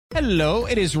Hello,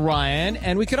 it is Ryan,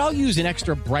 and we could all use an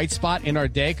extra bright spot in our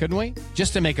day, couldn't we?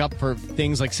 Just to make up for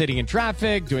things like sitting in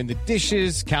traffic, doing the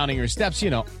dishes, counting your steps,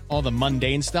 all the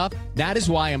mundane stuff. That is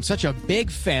why I'm such a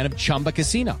big fan of Chumba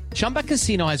Casino. Chumba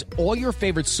Casino has all your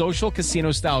favorite social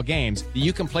casino-style games that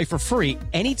you can play for free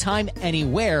anytime,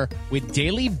 anywhere with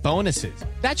daily bonuses.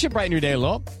 That should brighten your day a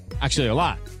little. Actually, a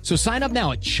lot. So sign up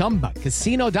now at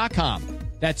ChumbaCasino.com.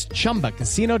 That's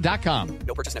ChumbaCasino.com.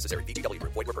 No purchase necessary. VGW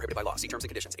Group. Void where prohibited by law. See terms and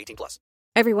conditions. 18+.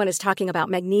 Everyone is talking about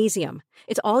magnesium.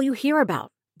 It's all you hear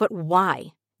about. But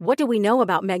why? What do we know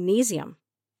about magnesium?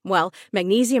 Well,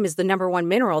 magnesium is the number one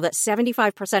mineral that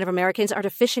 75% of Americans are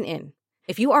deficient in.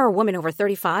 If you are a woman over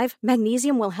 35,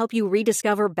 magnesium will help you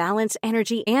rediscover balance,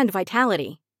 energy, and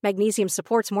vitality. Magnesium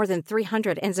supports more than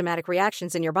 300 enzymatic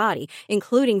reactions in your body,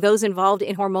 including those involved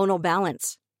in hormonal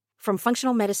balance. From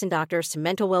functional medicine doctors to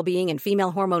mental well-being and female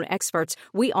hormone experts,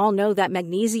 we all know that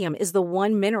magnesium is the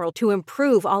one mineral to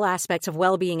improve all aspects of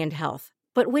well-being and health.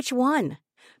 But which one?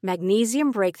 Magnesium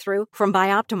Breakthrough from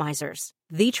Bioptimizers,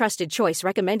 the trusted choice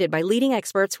recommended by leading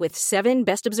experts with 7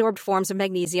 best-absorbed forms of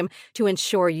magnesium to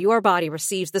ensure your body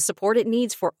receives the support it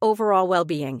needs for overall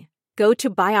well-being. Go to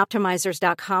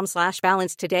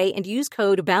bioptimizers.com/balance today and use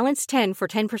code BALANCE10 for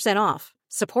 10% off.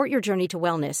 Support your journey to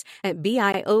wellness at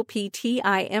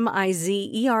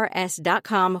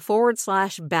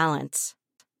bioptimizers.com/balance.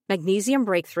 Magnesium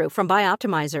Breakthrough from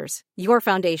Bioptimizers, your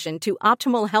foundation to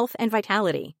optimal health and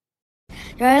vitality.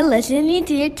 You're listening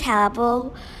to your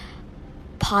Tablo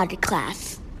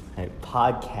podcast. A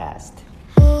podcast.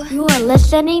 You are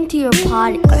listening to your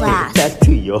podcast. That's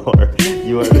to your.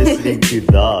 You are listening to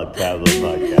the Tablo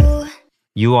podcast.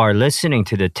 You are listening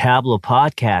to the Tablo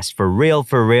podcast. For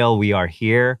real, we are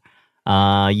here.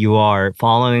 You are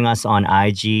following us on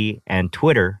IG and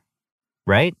Twitter,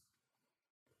 right?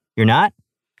 You're not?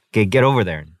 Okay, get over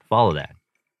there and follow that.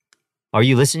 Are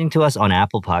you listening to us on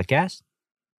Apple Podcasts?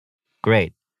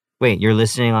 Great. Wait, you're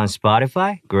listening on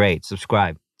Spotify? Great.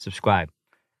 Subscribe.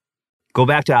 Go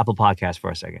back to Apple Podcasts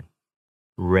for a second.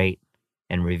 Rate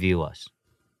and review us.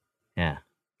 Yeah.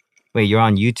 Wait, you're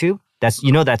on YouTube? That's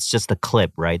just a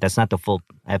clip, right? That's not the full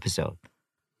episode.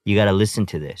 You got to listen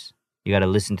to this. You got to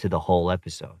listen to the whole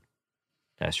episode.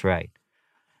 That's right.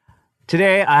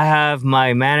 Today, I have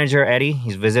my manager, Eddie.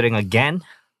 He's visiting again.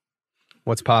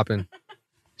 What's poppin'?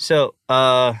 So,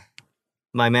 my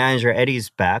manager, Eddie's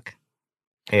back.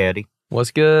 Hey, Eddie. What's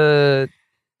good?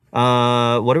 What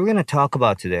are we going to talk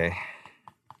about today?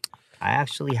 I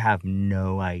actually have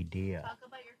no idea. Talk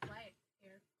about your flight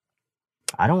here.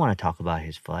 I don't want to talk about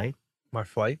his flight. My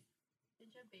flight? Did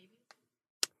you have babies?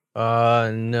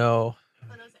 No. Oh,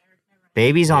 that was Eric. Never mind.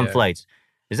 Babies on Yeah. flights.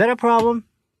 Is that a problem?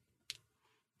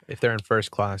 If they're in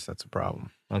first class, that's a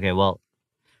problem. Okay, well,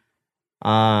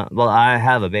 I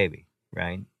have a baby,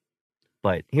 right?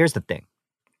 But here's the thing.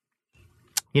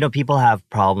 People have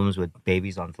problems with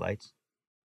babies on flights.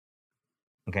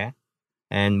 Okay?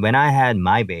 And when I had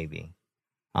my baby,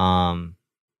 I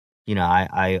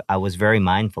was very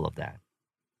mindful of that.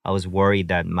 I was worried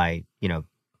that my,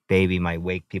 baby might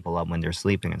wake people up when they're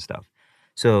sleeping and stuff.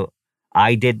 So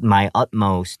I did my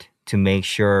utmost to make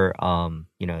sure,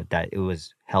 that it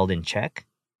was held in check.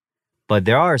 But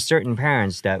there are certain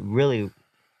parents that really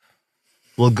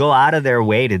will go out of their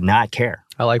way to not care.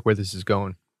 I like where this is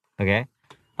going. Okay?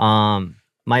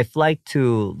 My flight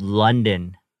to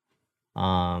London,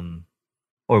 or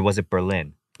was it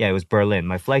Berlin? Yeah, it was Berlin.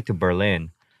 My flight to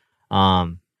Berlin,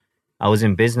 I was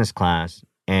in business class,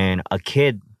 and a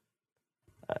kid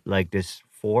like this,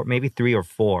 3 or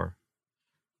 4,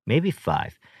 maybe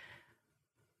 5,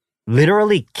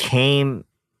 literally came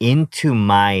into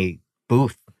my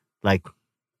booth, like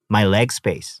my leg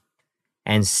space,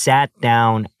 and sat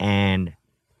down and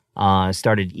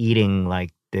started eating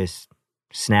like this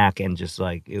snack, and just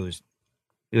like it was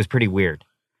pretty weird.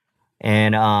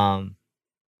 And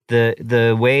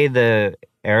the way the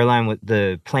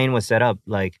plane was set up,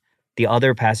 like the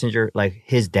other passenger, like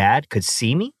his dad could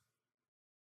see me.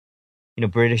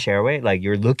 British Airways, like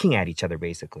you're looking at each other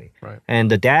basically. Right.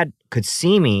 And the dad could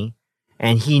see me,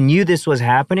 and he knew this was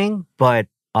happening, but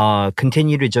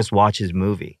continued to just watch his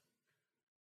movie.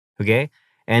 Okay?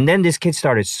 And then this kid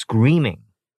started screaming,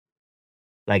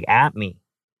 like at me,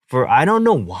 for I don't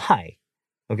know why.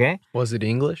 Okay? Was it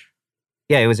English?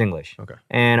 Yeah, it was English. Okay.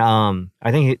 And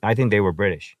I think they were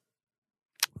British.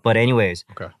 But anyways,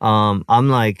 Okay. I'm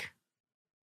like,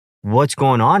 what's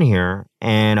going on here?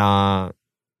 And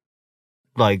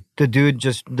like the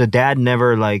dad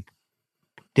never like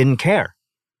didn't care.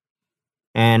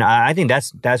 And I think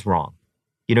that's wrong.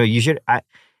 I'm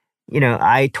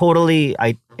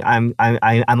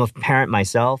a parent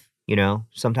myself, You know,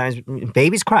 sometimes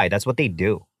babies cry. That's what they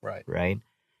do. Right. Right.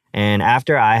 And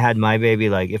after I had my baby,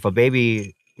 like if a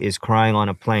baby is crying on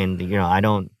a plane, you know, I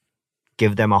don't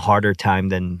give them a harder time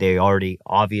than they already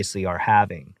obviously are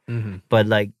having. Mm-hmm. But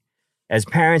like as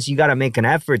parents, you got to make an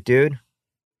effort, dude.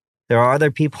 There are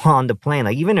other people on the plane,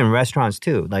 like even in restaurants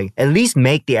too. Like at least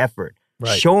make the effort.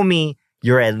 Right. Show me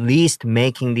you're at least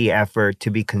making the effort to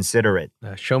be considerate.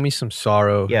 Show me some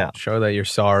sorrow. Yeah. Show that you're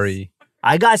sorry.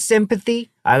 I got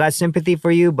sympathy. I got sympathy for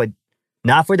you, but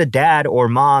not for the dad or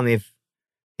mom if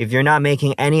you're not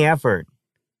making any effort.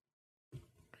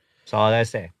 That's all I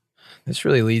say. This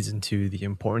really leads into the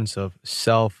importance of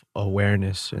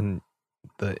self-awareness and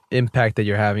the impact that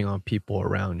you're having on people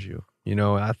around you. You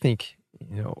know, I think,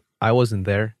 you know, I wasn't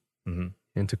there. Mm-hmm.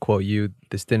 And to quote you,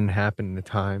 this didn't happen in the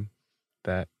time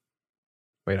that...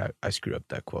 Wait, I screwed up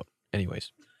that quote.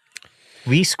 Anyways.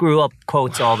 We screw up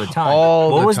quotes all the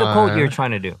time. What was the quote you were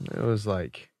trying to do? It was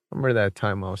like, remember that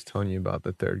time I was telling you about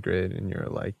the third grade and you're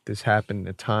like, this happened in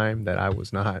a time that I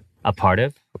was not a part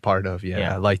of?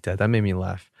 Yeah, I like that. That made me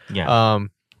laugh. Yeah.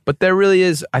 But there really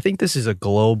is, I think this is a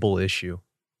global issue.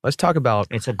 Let's talk about...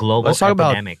 It's a global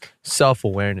epidemic. About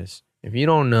self-awareness. If you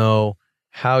don't know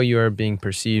how you are being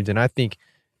perceived, and I think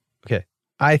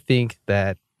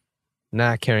that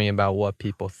not caring about what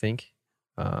people think,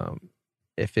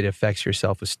 if it affects your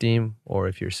self-esteem or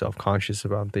if you're self-conscious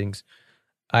about things,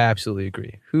 I absolutely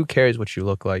agree. Who cares what you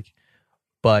look like?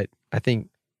 But I think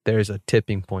there's a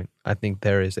tipping point. I think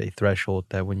there is a threshold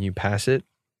that when you pass it,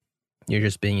 you're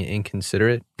just being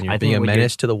inconsiderate and you're being a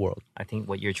menace to the world. I think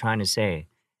what you're trying to say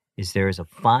is there is a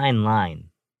fine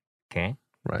line, okay?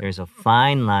 Right. There's a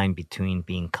fine line between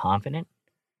being confident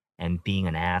and being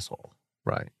an asshole.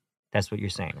 Right. That's what you're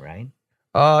saying, right?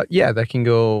 Yeah, that can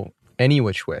go any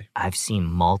which way. I've seen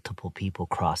multiple people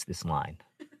cross this line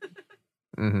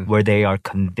mm-hmm. where they are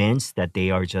convinced that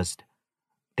they are just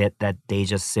that they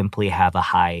just simply have a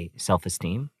high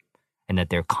self-esteem and that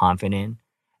they're confident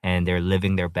and they're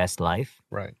living their best life.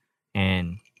 Right.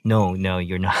 And no,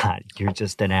 you're not. You're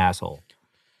just an asshole.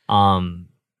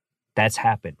 That's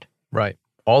happened. Right.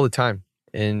 All the time.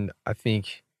 And I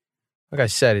think, like I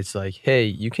said, it's like, hey,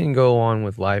 you can go on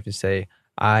with life and say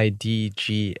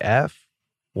IDGF,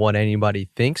 what anybody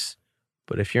thinks.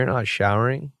 But if you're not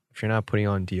showering, if you're not putting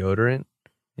on deodorant,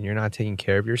 and you're not taking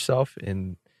care of yourself,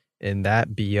 and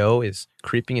that BO is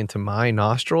creeping into my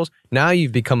nostrils, now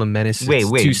you've become a menace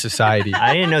to society.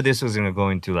 I didn't know this was going to go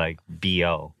into like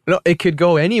BO. No, it could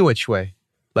go any which way.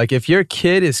 Like if your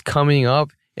kid is coming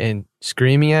up and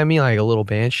screaming at me like a little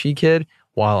banshee kid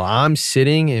while I'm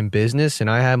sitting in business and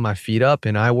I have my feet up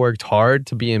and I worked hard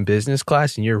to be in business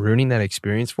class and you're ruining that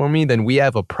experience for me, then we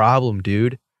have a problem,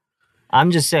 dude.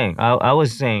 I'm just saying, I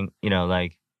was saying, you know,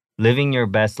 like living your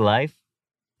best life,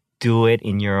 do it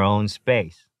in your own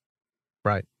space.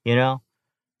 Right. You know,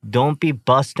 don't be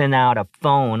busting out a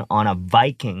phone on a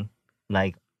Viking,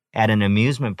 like at an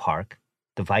amusement park,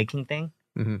 the Viking thing.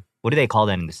 Mm-hmm. What do they call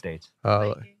that in the States?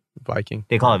 Viking.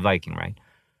 They call it Viking, right?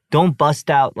 Don't bust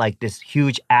out like this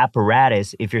huge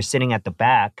apparatus if you're sitting at the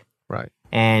back. Right.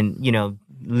 And, you know,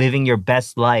 living your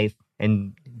best life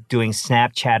and doing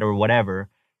Snapchat or whatever,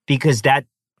 because that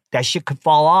shit could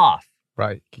fall off.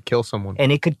 Right. It could kill someone.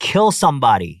 And it could kill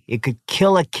somebody. It could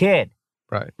kill a kid.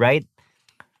 Right. Right?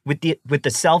 With the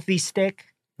selfie stick.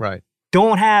 Right.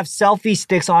 Don't have selfie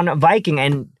sticks on a Viking.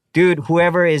 And dude,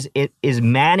 whoever is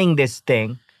manning this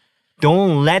thing,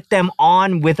 don't let them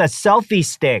on with a selfie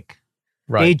stick.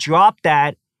 Right. They drop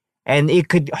that and it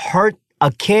could hurt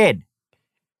a kid.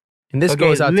 And this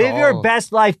goes out live to your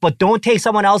best life, but don't take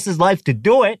someone else's life to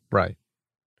do it. Right.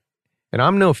 And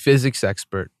I'm no physics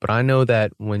expert, but I know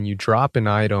that when you drop an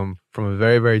item from a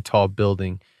very, very tall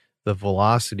building, the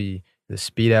velocity, the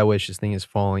speed at which this thing is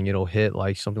falling, it'll hit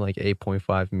like something like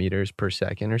 8.5 meters per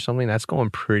second or something. That's going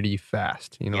pretty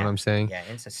fast. You know what I'm saying? Yeah,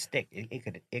 it's a stick.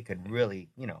 It could really,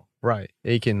 you know. Right.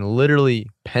 It can literally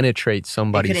penetrate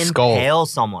somebody's skull. It could impale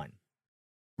someone.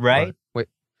 Right? Wait.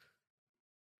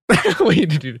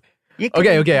 Wait, dude.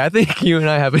 Okay. I think you and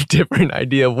I have a different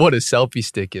idea of what a selfie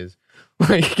stick is.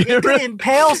 Like, it could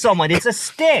impale someone. It's a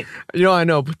stick. You know, I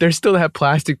know, but there's still that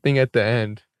plastic thing at the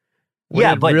end.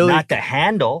 But not the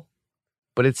handle.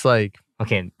 But it's like...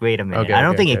 Okay, wait a minute. I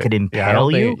don't think it could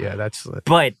impale you. Yeah, that's...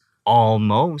 But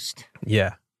almost.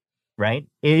 Yeah. Right?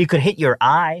 It could hit your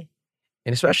eye.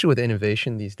 And especially with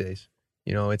innovation these days.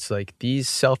 You know, it's like these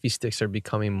selfie sticks are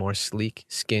becoming more sleek,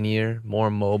 skinnier,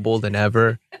 more mobile than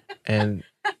ever. And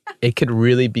it could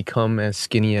really become as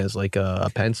skinny as like a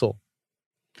pencil.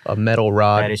 A metal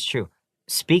rod. That is true.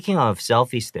 Speaking of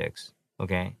selfie sticks,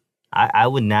 okay, I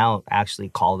would now actually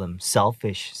call them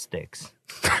selfish sticks.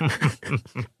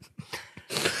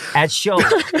 at shows,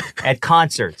 at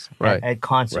concerts, Right. at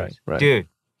concerts. Right. Dude,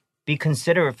 be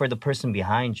considerate for the person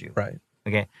behind you. Right.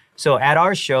 Okay. So at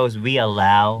our shows, we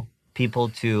allow people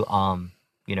to,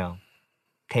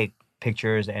 take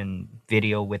pictures and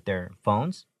video with their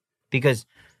phones because,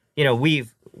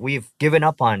 we've given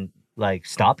up on like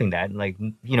stopping that. Like,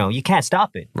 you can't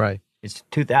stop it. Right. It's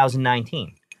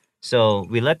 2019. So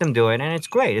we let them do it, and it's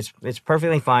great. It's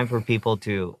perfectly fine for people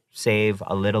to save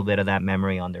a little bit of that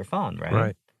memory on their phone,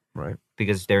 right? Right.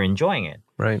 Because they're enjoying it.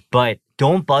 Right. But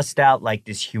don't bust out like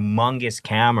this humongous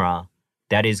camera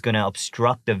that is going to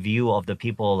obstruct the view of the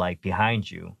people like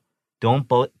behind you. Don't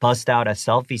bust out a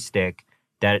selfie stick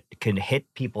that can hit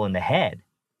people in the head.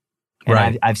 And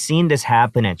Right. I've seen this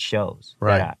happen at shows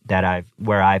Right.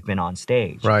 where I've been on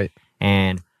stage. Right.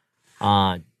 And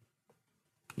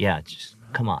just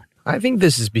come on. I think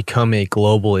this has become a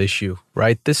global issue,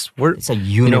 right? It's a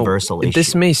universal issue.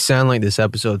 This may sound like this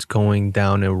episode's going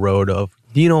down a road of,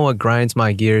 you know what grinds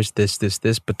my gears, this,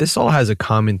 but this all has a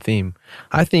common theme.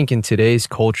 I think in today's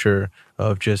culture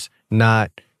of just not,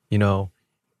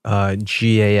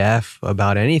 GAF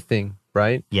about anything,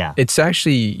 right? Yeah. It's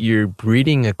actually, you're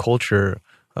breeding a culture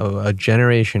of a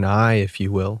generation I, if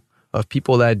you will, of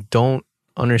people that don't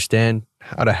understand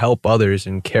how to help others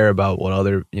and care about what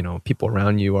other, people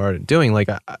around you are doing. Like,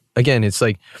 again, it's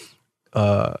like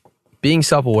being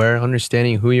self-aware,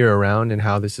 understanding who you're around and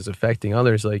how this is affecting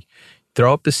others. Like,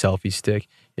 throw up the selfie stick.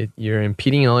 You're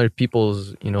impeding other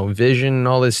people's, vision and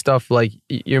all this stuff. Like,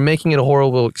 you're making it a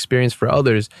horrible experience for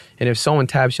others. And if someone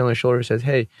taps you on the shoulder and says,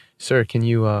 "Hey, sir, can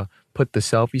you put the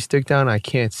selfie stick down? I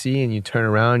can't see," and you turn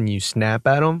around and you snap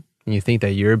at them and you think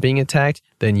that you're being attacked,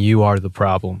 then you are the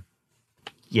problem.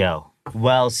 Yo,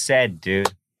 well said,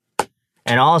 dude.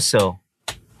 And also,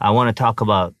 I want to talk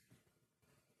about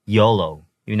YOLO.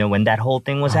 When that whole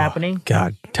thing was happening?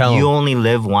 God, tell You them. only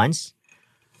live once.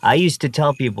 I used to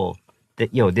tell people that,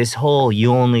 this whole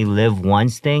you only live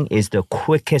once thing is the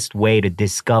quickest way to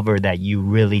discover that you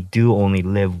really do only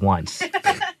live once.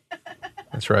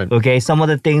 That's right. Okay, some of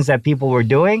the things that people were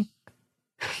doing.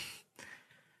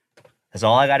 That's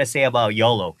all I got to say about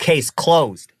YOLO. Case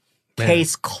closed. Man.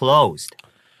 Case closed.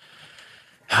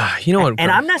 You know what?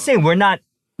 And I'm not saying we're not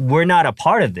a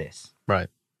part of this. Right.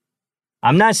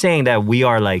 I'm not saying that we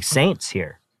are like saints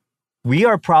here. We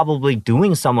are probably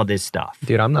doing some of this stuff.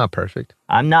 Dude, I'm not perfect.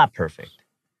 I'm not perfect.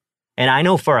 And I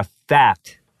know for a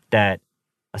fact that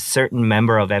a certain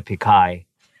member of Epic High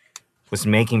was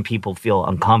making people feel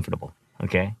uncomfortable,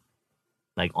 okay?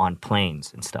 Like on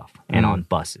planes and stuff and on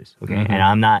buses, okay? Mm-hmm.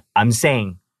 And I'm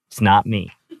saying it's not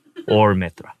me or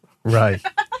Mithra. Right.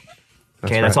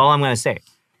 Okay, that's all I'm going to say.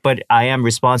 But I am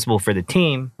responsible for the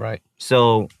team. Right.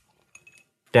 So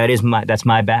that's my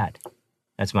bad.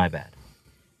 That's my bad.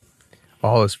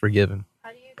 All is forgiven.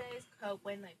 How do you guys cope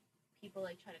when like people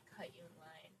like try to cut you in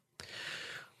line?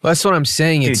 Well, that's what I'm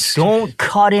saying. Dude, don't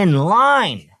cut in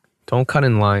line. Don't cut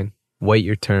in line. Wait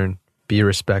your turn. Be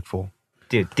respectful.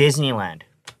 Dude, Disneyland.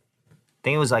 I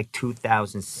think it was like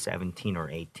 2017 or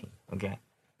 18. Okay.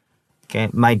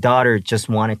 My daughter just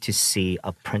wanted to see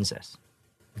a princess.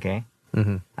 Okay.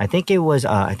 Mm-hmm. I think it was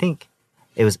Elena.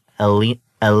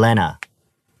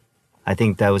 I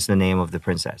think that was the name of the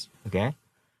princess. Okay.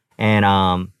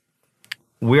 And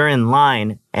we're in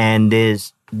line, and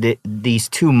these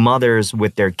two mothers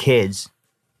with their kids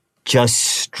just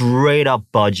straight up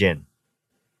budge in.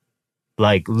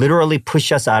 Like, literally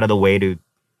push us out of the way to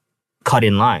cut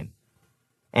in line.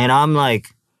 And I'm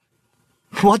like,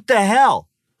 what the hell?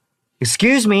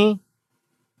 Excuse me?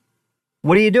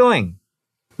 What are you doing?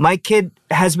 My kid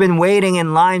has been waiting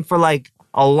in line for like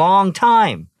a long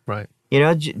time. Right.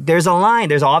 There's a line.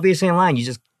 There's obviously a line.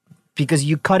 Because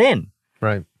you cut in.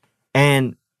 Right.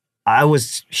 And I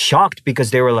was shocked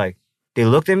because they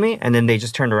looked at me and then they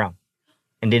just turned around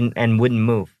and wouldn't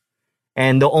move.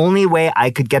 And the only way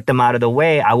I could get them out of the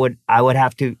way, I would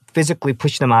have to physically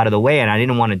push them out of the way, and I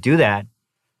didn't want to do that.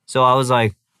 So I was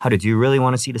like, "Do you really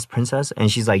want to see this princess?"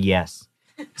 And she's like, "Yes."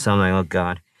 So I'm like, "Oh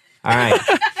God, all right."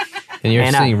 And you're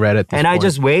seeing red at this And point. I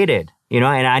just waited, and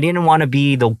I didn't want to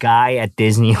be the guy at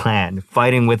Disneyland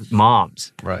fighting with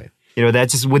moms. Right. That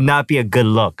just would not be a good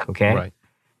look, okay? Right.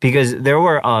 Because there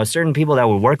were certain people that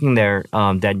were working there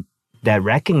that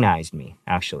recognized me,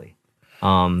 actually.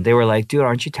 They were like, "Dude,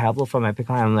 aren't you Tablo from Epic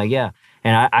High?" I'm like, "Yeah."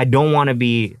 And I don't want to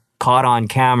be caught on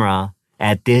camera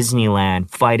at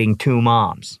Disneyland fighting two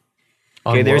moms.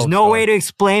 Okay, there's no way to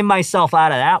explain myself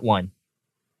out of that one.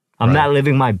 I'm not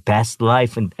living my best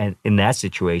life in that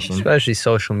situation. Especially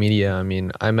social media. I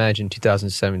mean, I imagine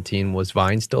 2017, was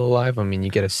Vine still alive? I mean, you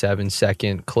get a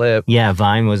 7-second clip. Yeah,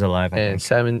 Vine was alive, I And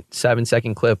think.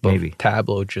 7-second clip of Maybe.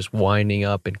 Tablo just winding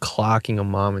up and clocking a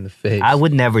mom in the face. I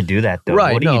would never do that, though.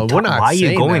 Right, What are no, you we're not Why are you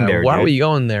saying going that. there, Why dude? are we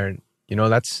going there? You know,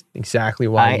 that's exactly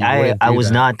why you wouldn't I do was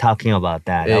that. not talking about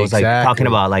that. I was like Exactly. talking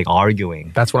about like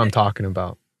arguing. That's what I'm talking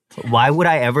about. Why would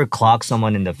I ever clock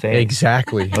someone in the face?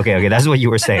 Exactly. Okay, that's what you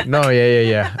were saying. No,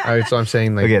 yeah. That's what I'm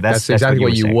saying. Like, Okay, that's that's exactly what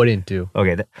what you you were saying. wouldn't do.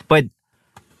 Okay, but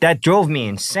that drove me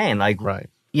insane. Like, Right.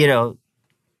 you know,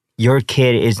 your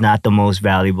kid is not the most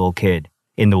valuable kid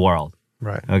in the world.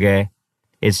 Right. Okay,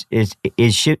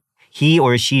 he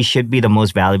or she should be the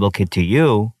most valuable kid to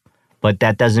you, but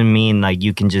that doesn't mean like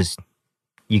you can just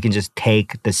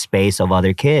take the space of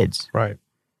other kids. Right.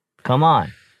 Come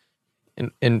on.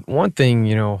 And one thing,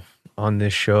 you know, on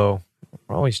this show,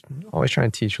 we're always trying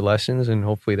to teach lessons, and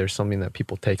hopefully there's something that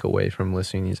people take away from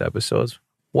listening to these episodes.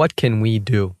 What can we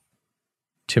do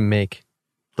to make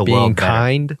The being world better.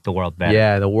 kind, The world better.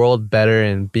 yeah, the world better,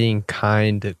 and being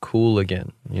kind cool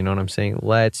again? You know what I'm saying?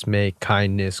 Let's make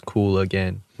kindness cool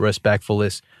again.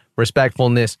 Respectfulness,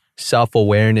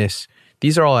 self-awareness.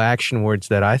 These are all action words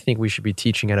that I think we should be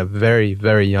teaching at a very,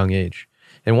 very young age.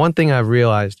 And one thing I've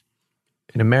realized,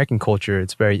 in American culture,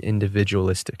 it's very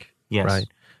individualistic, Yes. right?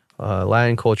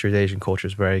 Latin culture, Asian culture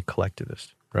is very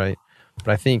collectivist, right?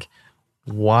 But I think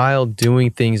while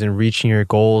doing things and reaching your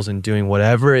goals and doing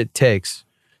whatever it takes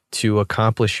to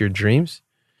accomplish your dreams,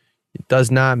 it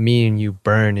does not mean you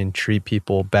burn and treat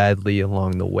people badly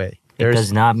along the way. It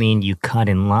does not mean you cut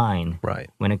in line. Right.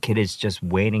 When a kid is just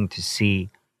waiting to see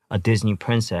a Disney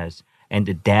princess and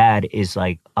the dad is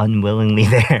like unwillingly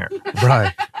there.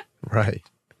 Right.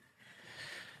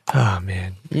 Oh,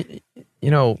 man. You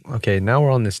know, okay, now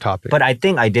we're on this topic. But I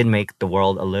think I did make the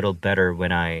world a little better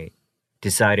when I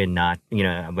decided not, you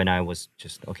know, when I was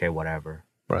just, okay, whatever,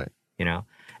 Right. you know?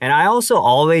 And I also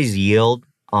always yield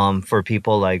for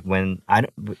people like when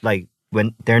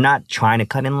they're not trying to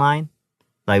cut in line.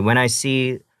 Like when I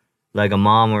see like a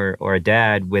mom or a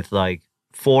dad with like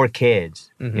 4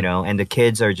 kids, you know, and the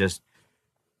kids are just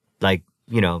like,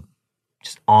 you know,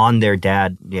 just on their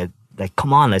dad, yeah, like,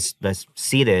 come on, let's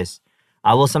see this.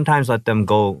 I will sometimes let them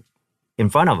go in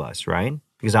front of us, right?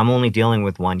 Because I'm only dealing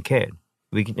with one kid.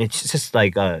 It's just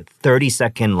like a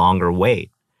 30-second longer wait.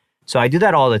 So I do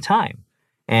that all the time.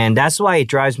 And that's why it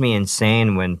drives me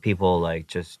insane when people like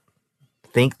just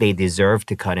think they deserve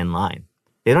to cut in line.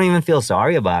 They don't even feel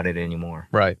sorry about it anymore.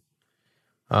 Right.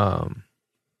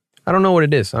 I don't know what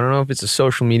it is. I don't know if it's a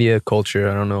social media culture.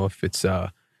 I don't know if it's,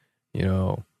 you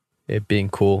know, it being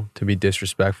cool to be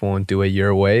disrespectful and do it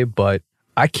your way. But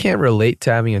I can't relate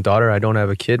to having a daughter. I don't have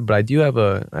a kid, but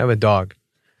I have a dog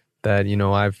that, you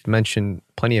know, I've mentioned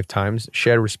plenty of times.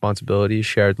 Shared responsibility,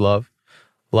 shared love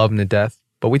him to death.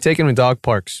 But we take him to dog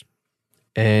parks,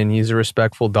 and he's a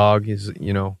respectful dog. He's,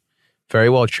 you know, very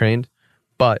well trained.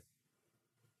 But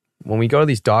when we go to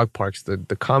these dog parks, the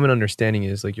common understanding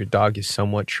is like your dog is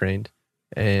somewhat trained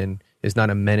and is not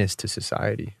a menace to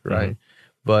society, right?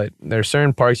 But there are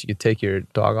certain parks you could take your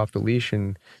dog off the leash,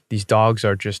 and these dogs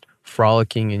are just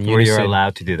frolicking in unison. Where you're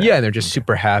allowed to do that. Yeah, they're just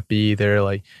super happy. They're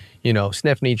like, you know,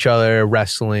 sniffing each other,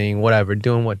 wrestling, whatever,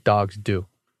 doing what dogs do.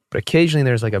 But occasionally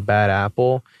there's like a bad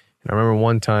apple. And I remember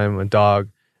one time a dog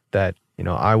that, you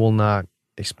know, I will not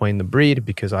explain the breed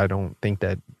because I don't think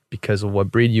that because of what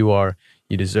breed you are,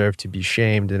 you deserve to be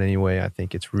shamed in any way. I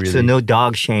think it's really... So no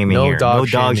dog shaming No here. dog No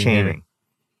dog shaming shaming.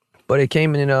 But it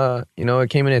came in, it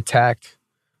came and attacked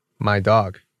my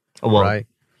dog, Well, right?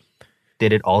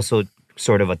 did it also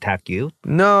sort of attack you?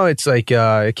 No, it's like,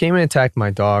 it came and attacked my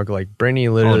dog. Like Brittany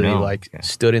literally Okay.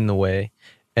 stood in the way.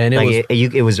 And it Like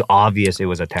was... it was obvious it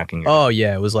was attacking you. Oh,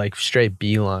 yeah, it was like straight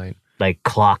beeline. Like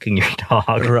clocking your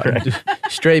dog. Right.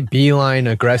 Straight beeline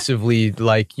aggressively,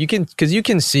 like you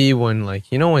can see when,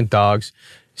 like, you know, when dogs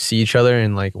see each other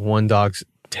and like one dog's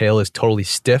tail is totally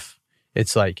stiff,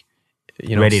 it's like,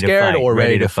 you know, Ready to scared fight. or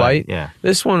ready to fight. Yeah.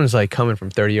 This one is like coming from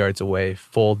 30 yards away,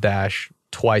 full dash,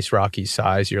 twice Rocky's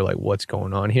size. You're like, what's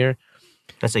going on here?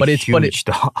 That's a But it's- but huge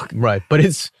dog. Right. But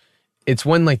it's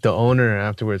when like the owner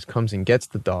afterwards comes and gets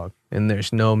the dog and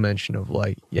there's no mention of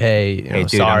like, hey, you know, Hey,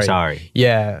 dude, I'm sorry.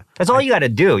 Yeah. That's all you got to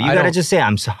do. You I got to don't- just say,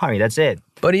 I'm sorry. That's it.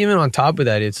 But even on top of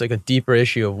that, it's like a deeper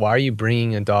issue of why are you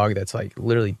bringing a dog that's like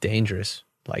literally dangerous?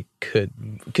 Like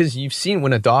because you've seen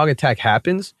when a dog attack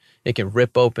happens, it can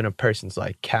rip open a person's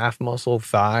like calf muscle,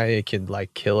 thigh. It can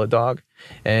like kill a dog.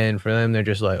 And for them, they're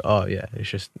just like, oh yeah, it's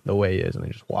just the way it is. And they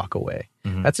just walk away.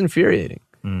 That's infuriating,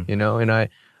 you know? And I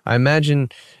imagine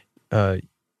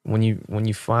when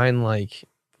you find like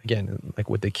again, like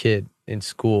with the kid in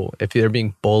school, if they're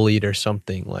being bullied or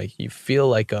something, like you feel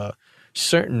like a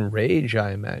certain rage,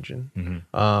 I imagine,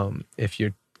 if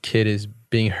your kid is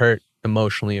being hurt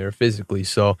emotionally or physically.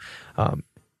 So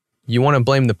you want to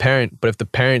blame the parent, but if the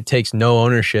parent takes no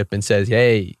ownership and says,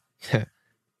 hey,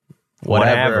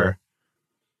 whatever,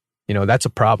 you know, that's a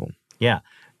problem. Yeah.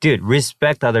 Dude,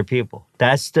 respect other people.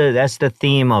 That's the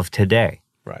theme of today.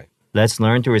 Right. Let's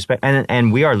learn to respect.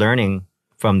 And we are learning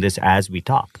from this as we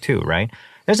talk too, right?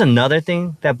 There's another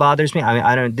thing that bothers me.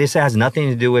 I mean, this has nothing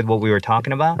to do with what we were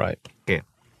talking about. Right. Okay.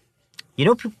 You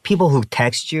know people who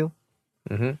text you?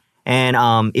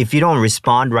 And if you don't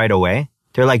respond right away,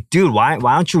 they're like, dude, why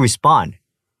don't you respond?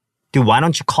 Dude, why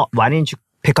don't you call? Why didn't you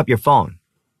pick up your phone?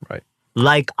 Right.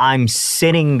 Like I'm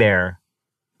sitting there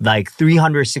like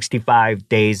 365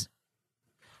 days,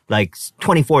 like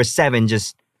 24/7,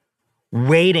 just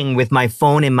waiting with my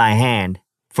phone in my hand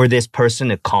for this person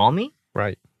to call me.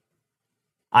 Right.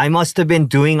 I must have been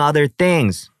doing other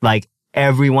things like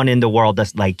everyone in the world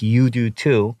does, like you do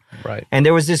too. Right. And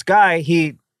there was this guy,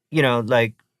 he, you know,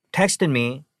 like texted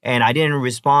me and I didn't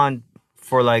respond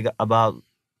for like about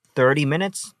 30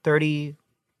 minutes, 40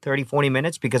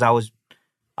 minutes because I was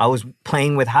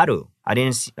playing with Haru.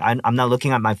 I'm not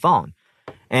looking at my phone.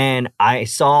 And I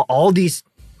saw all these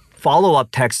follow-up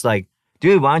texts like,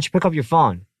 dude, why don't you pick up your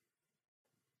phone?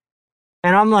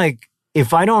 And I'm like,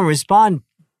 if I don't respond,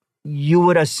 you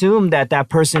would assume that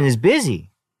person is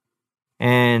busy.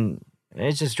 And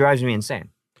it just drives me insane.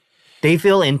 They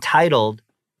feel entitled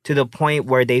to the point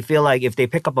where they feel like if they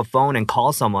pick up a phone and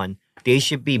call someone, they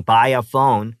should be by a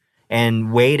phone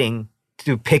and waiting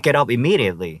to pick it up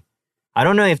immediately. I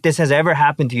don't know if this has ever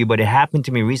happened to you, but it happened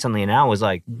to me recently and I was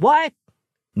like, what?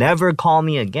 Never call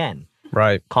me again.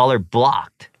 Right. Caller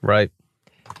blocked. Right.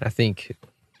 I think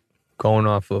going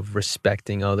off of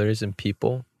respecting others and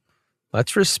people,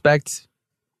 let's respect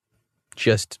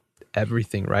just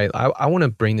everything, right? I want to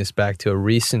bring this back to a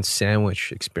recent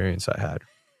sandwich experience I had.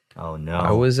 Oh, no.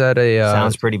 I was at a...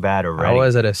 Sounds pretty bad already. I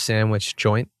was at a sandwich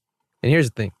joint. And here's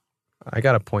the thing. I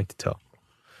got a point to tell.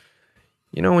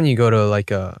 You know when you go to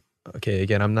like a... Okay,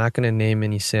 again, I'm not going to name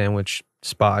any sandwich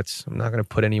spots. I'm not going to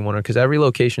put anyone on... Because every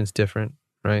location is different,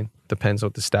 right? Depends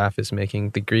what the staff is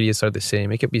making. The ingredients are the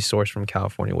same. It could be sourced from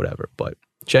California, whatever. But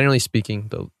generally speaking,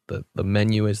 the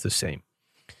menu is the same.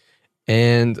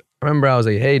 And I remember I was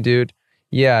like, hey, dude,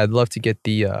 yeah, I'd love to get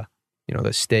the,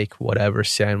 the steak, whatever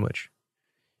sandwich.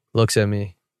 Looks at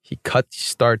me. He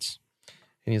starts,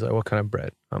 and he's like, what kind of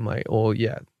bread? I'm like, oh,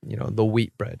 yeah, the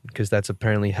wheat bread, because that's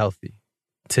apparently healthy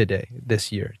today,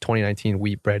 this year. 2019,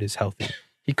 wheat bread is healthy.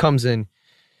 He comes in,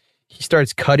 he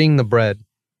starts cutting the bread,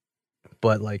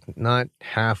 but like not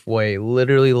halfway,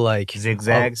 literally like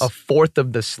zigzags. A fourth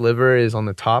of the sliver is on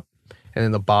the top. And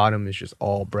then the bottom is just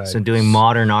all bread. So doing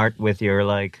modern art with your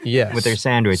yes. with your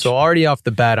sandwich. So already off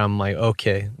the bat, I'm like,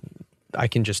 okay, I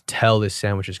can just tell this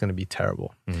sandwich is going to be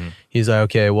terrible. Mm-hmm. He's like,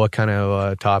 okay, what kind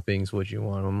of toppings would you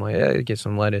want? I'm like, get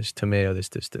some lettuce, tomato, this.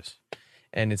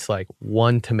 And it's like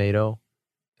one tomato,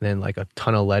 and then like a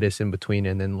ton of lettuce in between,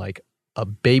 and then like a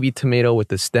baby tomato with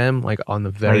the stem like on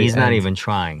the very he's end. not even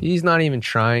trying. He's not even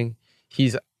trying.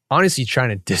 He's honestly trying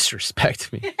to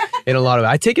disrespect me in a lot of it.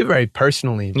 I take it very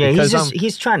personally. Yeah,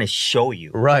 he's trying to show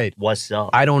you what's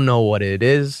up. I don't know what it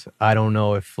is. I don't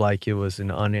know if like it was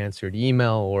an unanswered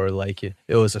email or like it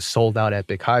was a sold out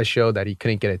Epic High show that he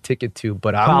couldn't get a ticket to.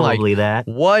 But I'm probably like, that.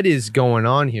 What is going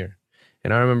on here?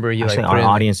 And I remember he actually, like our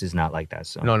audience is not like that.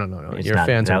 So no. Your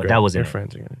fans are great. That wasn't your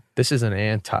friends are great. This is an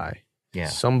anti. Yeah.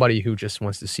 Somebody who just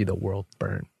wants to see the world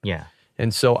burn. Yeah.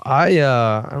 And so I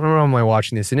remember I'm like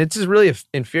watching this, and it just really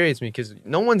infuriates me because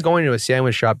no one's going to a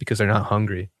sandwich shop because they're not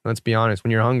hungry. Let's be honest.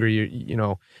 When you're hungry,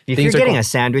 if you're getting a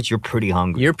sandwich, you're pretty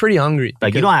hungry. You're pretty hungry.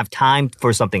 Like you don't have time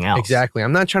for something else. Exactly.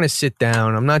 I'm not trying to sit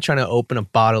down. I'm not trying to open a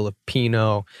bottle of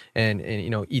Pinot and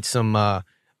eat some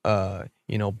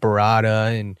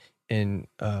burrata and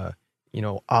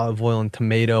olive oil and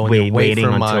tomato and waiting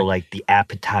until like the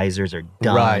appetizers are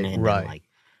done. Right. Then, like,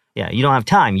 yeah, you don't have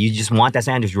time. You just want that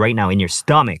sandwich right now in your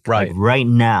stomach. Right. Like right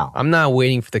now. I'm not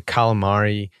waiting for the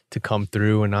calamari to come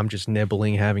through and I'm just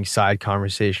nibbling, having side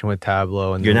conversation with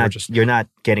Tableau. And you're not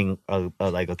getting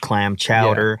a clam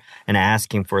chowder and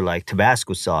asking for like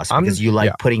Tabasco sauce because you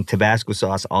like putting Tabasco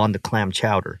sauce on the clam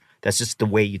chowder. That's just the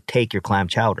way you take your clam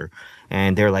chowder.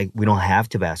 And they're like, we don't have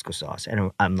Tabasco sauce.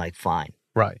 And I'm like, fine.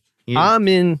 Right. I'm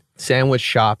in sandwich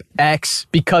shop X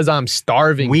because I'm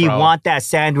starving. We want that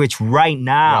sandwich right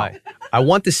now. Right. I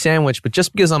want the sandwich, but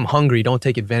just because I'm hungry, don't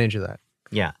take advantage of that.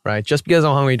 Yeah. Right? Just because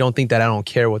I'm hungry, don't think that I don't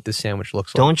care what this sandwich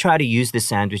looks like. Don't try to use the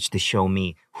sandwich to show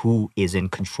me who is in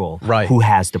control. Right. Who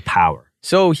has the power.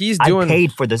 So he's doing. I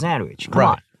paid for the sandwich. Come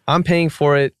on. I'm paying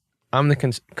for it. I'm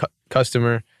the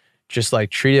customer. Just like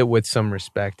treat it with some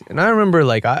respect. And I remember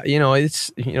like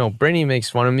Brittany makes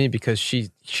fun of me because she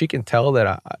can tell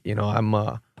that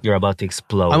You're about to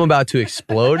explode. I'm about to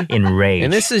explode in rage.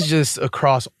 And this is just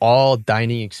across all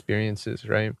dining experiences,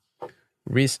 right?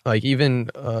 Like even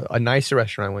a nicer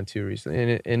restaurant I went to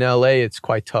recently. In LA, it's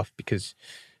quite tough because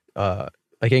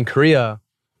like in Korea,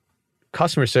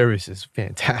 customer service is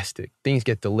fantastic. Things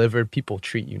get delivered. People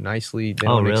treat you nicely. They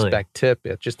don't expect tip.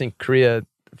 Yeah, just in Korea,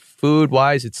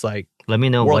 food-wise, it's like let me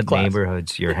know what class.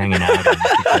 Neighborhoods you're hanging out in.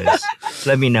 Because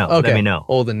let me know. Okay. Let me know.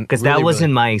 Because that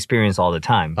wasn't my experience all the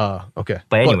time. Okay.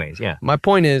 But anyways, yeah. My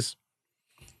point is,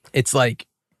 it's like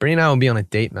Brittany and I will be on a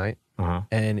date night.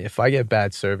 And if I get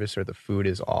bad service or the food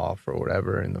is off or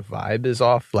whatever and the vibe is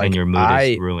off, like and your mood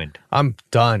is ruined. I'm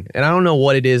done. And I don't know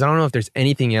what it is. I don't know if there's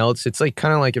anything else. It's like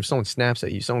kind of like if someone snaps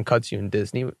at you, someone cuts you in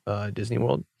Disney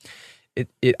World.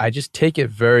 I just take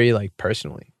it very like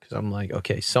personally because I'm like,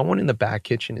 okay, someone in the back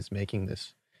kitchen is making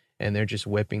this and they're just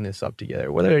whipping this up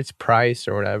together. Whether it's price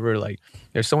or whatever, like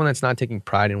there's someone that's not taking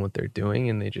pride in what they're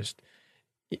doing and they just,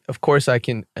 of course I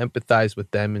can empathize with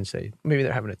them and say, maybe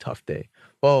they're having a tough day.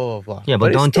 Blah, blah, blah. Yeah,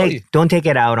 but don't take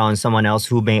it out on someone else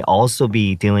who may also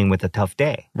be dealing with a tough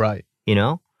day. Right. You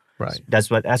know? Right. That's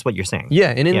what you're saying.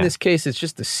 Yeah, and in this case, it's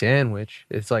just a sandwich.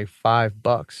 It's like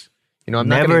 $5. You know, I'm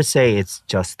never say it's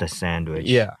just a sandwich.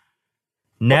 Yeah.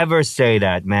 Never say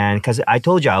that, man. Because I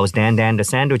told you I was Dan the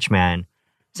sandwich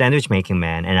making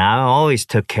man, and I always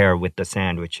took care with the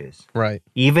sandwiches. Right.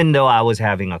 Even though I was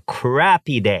having a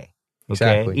crappy day.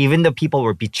 Okay? Exactly. Even though people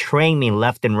were betraying me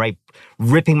left and right,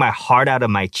 ripping my heart out of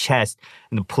my chest,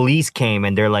 and the police came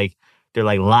and they're like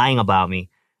lying about me.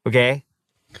 Okay?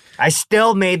 I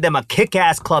still made them a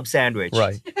kick-ass club sandwich.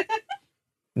 Right.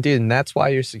 Dude, and that's why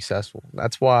you're successful.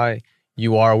 That's why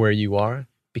you are where you are,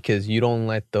 because you don't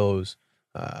let those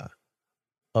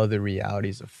other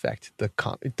realities affect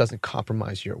it doesn't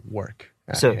compromise your work.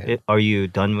 So are you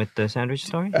done with the sandwich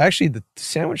story? Actually, the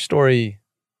sandwich story...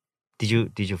 Did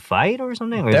you fight or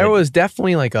something? Or there was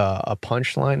definitely like a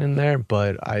punchline in there,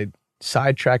 but I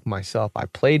sidetracked myself. I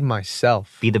played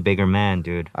myself. Be the bigger man,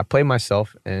 dude. I played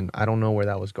myself, and I don't know where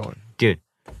that was going. Dude,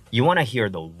 you want to hear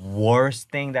the worst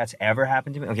thing that's ever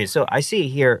happened to me? Okay, so I see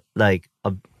here like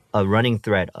a running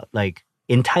thread. Like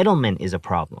entitlement is a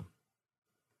problem.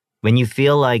 When you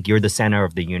feel like you're the center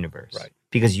of the universe. Right.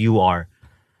 Because you are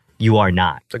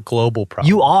not. It's a global problem.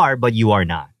 You are, but you are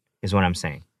not, is what I'm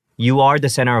saying. You are the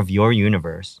center of your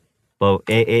universe, but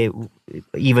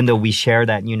even though we share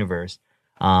that universe,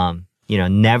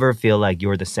 never feel like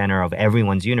you're the center of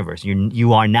everyone's universe.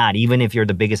 You are not, even if you're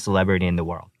the biggest celebrity in the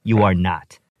world. You are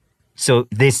not. So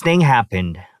this thing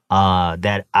happened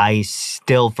that I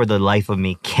still, for the life of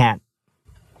me, can't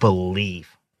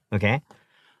believe. Okay,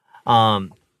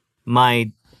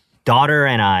 my daughter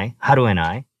and I, Haru and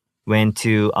I, went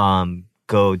to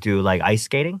go do like ice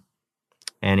skating.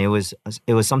 And it was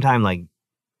sometime like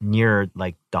near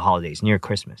like the holidays, near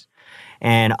Christmas.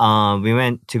 And we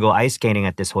went to go ice skating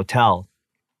at this hotel.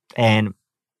 And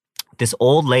this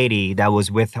old lady that was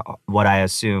with what I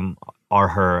assume are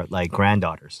her like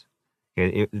granddaughters.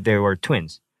 They were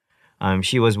twins.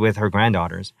 She was with her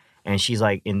granddaughters. And she's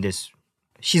like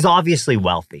she's obviously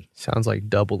wealthy. Sounds like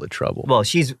double the trouble. Well,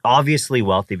 she's obviously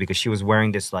wealthy because she was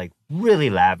wearing this like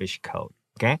really lavish coat.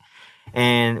 Okay.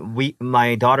 And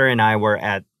my daughter and I were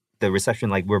at the reception,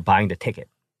 like we're buying the ticket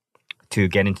to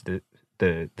get into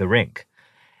the rink.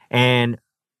 And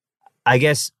I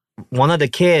guess one of the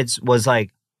kids was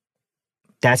like,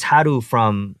 that's Haru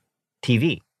from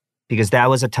TV. Because that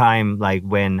was a time like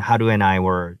when Haru and I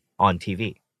were on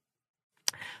TV.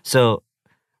 So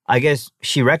I guess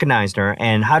she recognized her,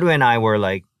 and Haru and I were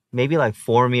like maybe like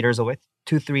 4 meters away,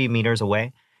 2-3 meters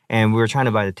away. And we were trying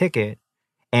to buy the ticket.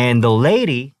 And the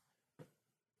lady...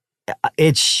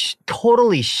 It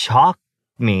totally shocked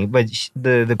me, but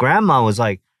the grandma was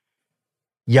like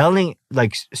yelling,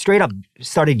 like straight up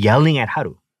started yelling at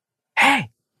Haru.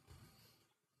 Hey,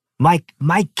 my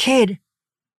kid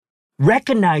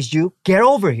recognized you. Get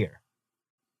over here.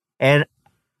 And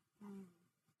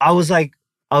I was like,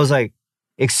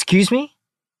 excuse me?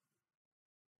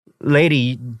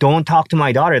 Lady, don't talk to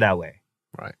my daughter that way.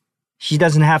 Right. She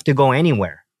doesn't have to go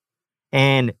anywhere.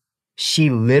 And she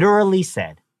literally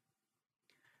said,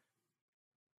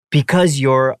 because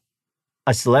you're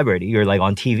a celebrity, you're like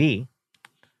on TV,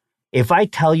 if I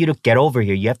tell you to get over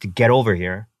here, you have to get over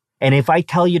here. And if I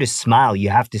tell you to smile, you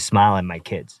have to smile at my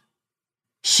kids.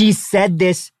 She said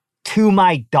this to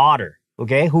my daughter,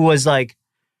 okay, who was like,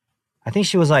 I think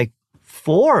she was like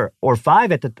 4 or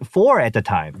 5 at the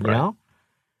time, you know?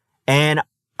 And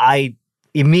I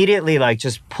immediately like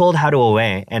just pulled Haru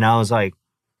away, and I was like,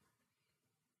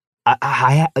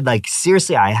 I like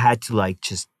seriously, I had to like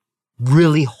just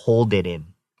really hold it in,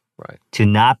 Right. to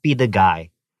not be the guy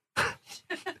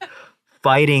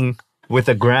fighting with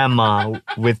a grandma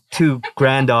with two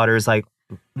granddaughters, like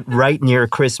right near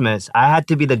Christmas. I had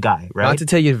to be the guy, right? Not to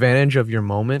take advantage of your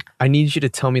moment, I need you to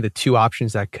tell me the two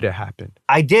options that could have happened.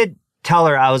 I did tell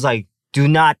her, I was like, do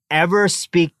not ever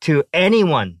speak to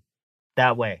anyone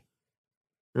that way.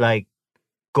 Like,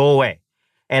 go away.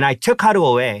 And I took Haru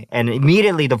away, and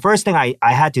immediately the first thing I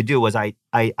had to do was I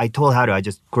told Haru, I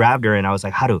just grabbed her and I was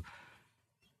like, Haru,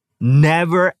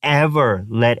 never ever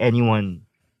let anyone,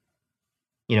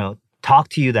 talk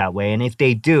to you that way. And if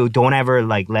they do, don't ever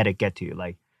like let it get to you.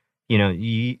 Like,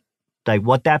 like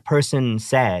what that person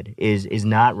said is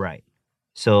not right.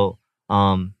 So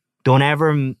don't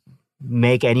ever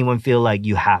make anyone feel like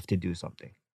you have to do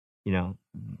something.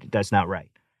 That's not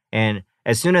right. And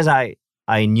as soon as I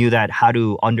knew that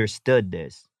Haru understood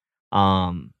this,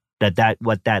 that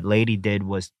what that lady did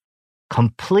was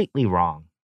completely wrong,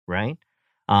 right?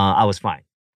 I was fine.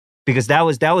 Because that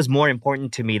was more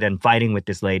important to me than fighting with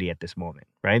this lady at this moment,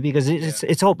 right? Because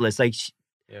it's hopeless. Like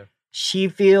she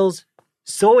feels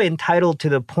so entitled to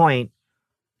the point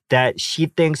that she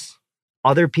thinks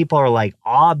other people are like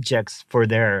objects for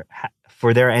their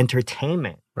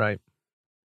entertainment. Right.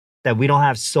 That we don't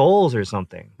have souls or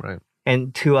something. Right.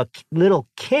 And to a little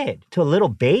kid, to a little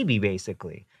baby,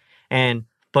 basically.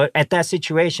 But at that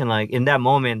situation, like in that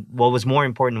moment, what was more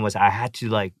important was I had to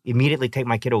like immediately take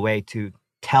my kid away to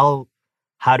tell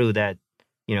Haru that,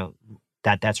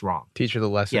 that's wrong. Teach her the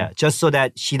lesson. Yeah, just so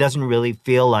that she doesn't really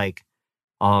feel like,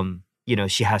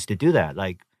 she has to do that.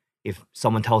 Like if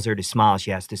someone tells her to smile, she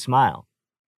has to smile.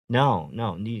 No,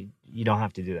 you don't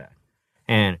have to do that.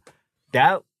 And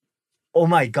that, oh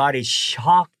my God, it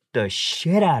shocked the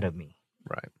shit out of me.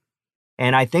 Right.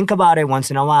 And I think about it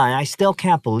once in a while, and I still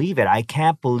can't believe it. I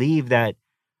can't believe that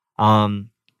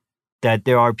that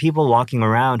there are people walking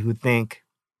around who think,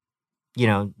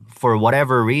 for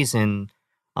whatever reason,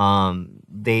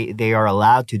 they are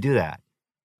allowed to do that.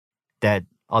 That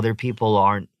other people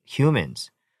aren't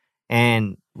humans.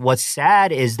 And what's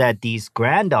sad is that these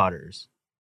granddaughters,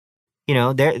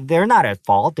 they're not at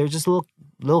fault. They're just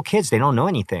little kids. They don't know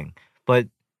anything. But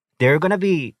they're gonna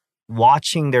be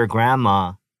watching their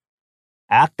grandma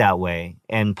act that way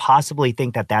and possibly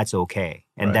think that that's okay.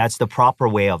 And Right. that's the proper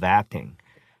way of acting.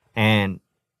 And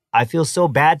I feel so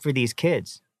bad for these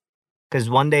kids because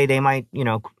one day they might,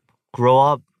 grow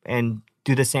up and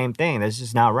do the same thing. That's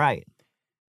just not right.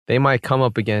 They might come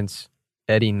up against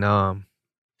Eddie Nam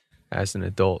as an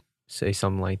adult, say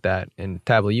something like that. And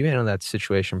Tablo, you handle that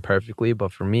situation perfectly.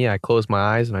 But for me, I close my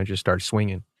eyes and I just start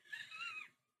swinging.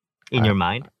 In your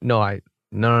mind? No.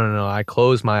 I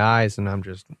close my eyes and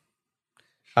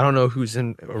I don't know who's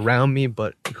around me,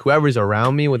 but whoever's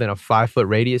around me within a 5-foot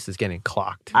radius is getting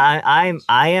clocked. I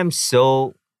am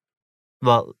so,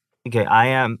 well, okay, I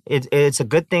am, it's a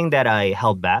good thing that I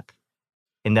held back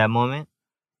in that moment.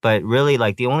 But really,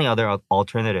 like, the only other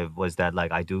alternative was that,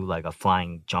 like, I do, like, a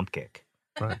flying jump kick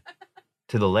Right.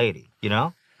 to the lady,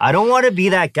 I don't want to be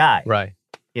that guy. Right.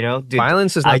 Dude,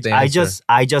 Violence is not the answer.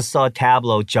 I just saw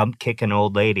Tablo jump kick an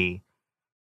old lady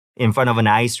in front of an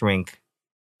ice rink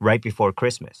right before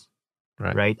Christmas.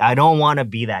 Right? I don't want to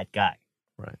be that guy.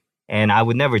 Right. And I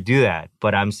would never do that.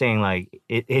 But I'm saying, like,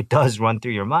 it does run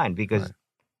through your mind because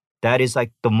that is,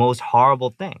 like, the most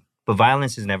horrible thing. But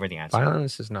violence is never the answer.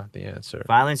 Violence is not the answer.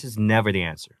 Violence is never the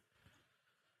answer.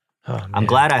 Oh, man. I'm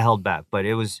glad I held back, but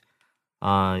it was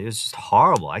just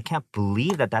horrible. I can't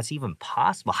believe that that's even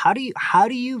possible. How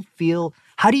do you feel?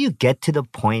 How do you get to the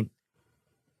point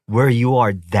where you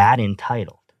are that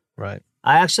entitled? Right.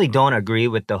 I actually don't agree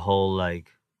with the whole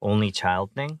like only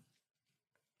child thing.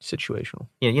 Situational.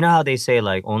 Yeah, you know how they say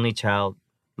like only child,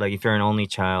 like if you're an only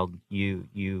child,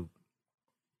 you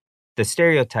the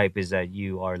stereotype is that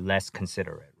you are less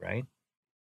considerate, right?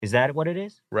 Is that what it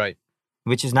is? Right.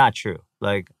 Which is not true.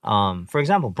 Like, for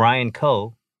example, Brian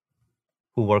Coe,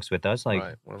 who works with us, like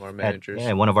one of our managers.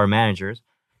 one of our managers,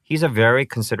 he's a very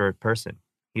considerate person.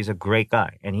 He's a great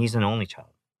guy, and he's an only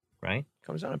child, right?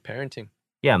 Comes down to parenting.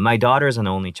 Yeah, my daughter's an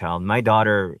only child. My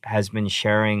daughter has been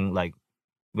sharing, like,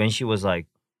 when she was like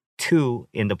 2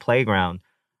 in the playground,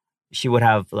 she would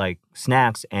have like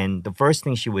snacks, and the first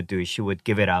thing she would do is she would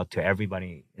give it out to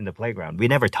everybody in the playground. We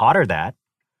never taught her that.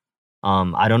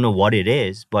 I don't know what it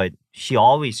is, but she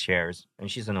always shares,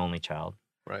 and she's an only child.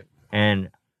 Right. And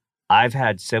I've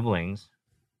had siblings.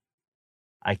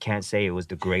 I can't say it was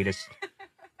the greatest.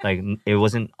 Like, it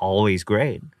wasn't always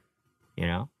great,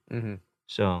 Mm-hmm.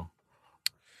 So,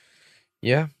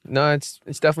 Yeah, no, it's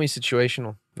definitely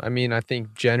situational. I mean, I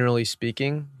think generally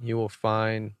speaking, you will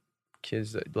find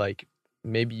kids that like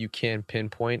maybe you can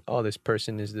pinpoint, oh, this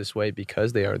person is this way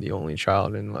because they are the only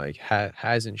child and like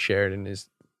hasn't shared and is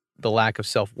the lack of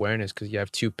self-awareness because you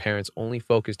have two parents only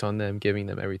focused on them, giving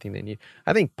them everything they need.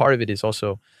 I think part of it is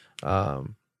also, I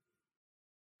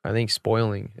think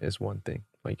spoiling is one thing,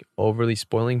 like overly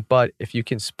spoiling. But if you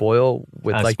can spoil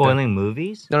with like spoiling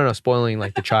movies? No, spoiling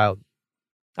like the child.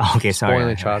 Okay, sorry. Spoiling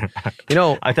the child. You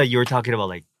know, I thought you were talking about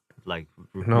like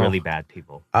really bad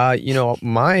people. You know,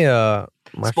 my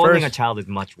spoiling a child is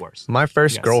much worse. My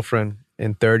first girlfriend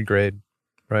in 3rd grade,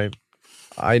 right?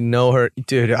 I know her,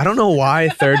 dude. I don't know why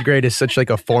 3rd grade is such like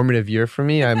a formative year for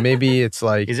me. Maybe it's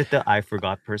like, is it the I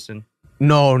forgot person?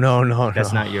 No.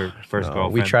 That's not your first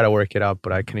girlfriend. We try to work it out,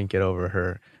 but I couldn't get over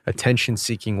her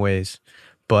attention-seeking ways,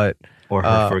 or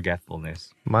her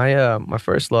forgetfulness. My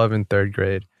first love in 3rd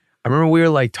grade. I remember we were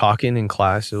like talking in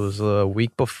class. It was a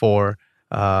week before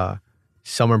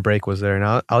summer break was there,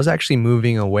 and I was actually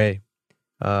moving away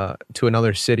to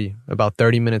another city, about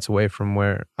 30 minutes away from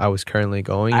where I was currently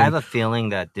going. I have a feeling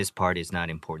that this part is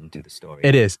not important to the story.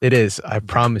 It is. I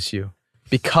promise you.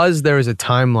 Because there was a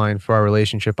timeline for our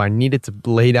relationship, I needed to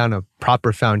lay down a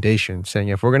proper foundation saying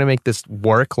if we're going to make this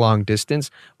work long distance,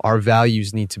 our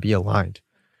values need to be aligned.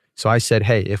 So I said,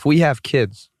 hey, if we have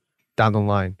kids down the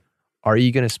line, are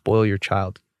you going to spoil your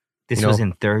child? This was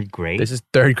in 3rd grade? This is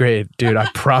 3rd grade, dude. I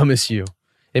promise you.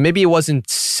 And maybe it wasn't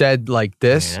said like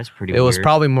this. Yeah, that's pretty weird. Was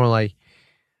probably more like,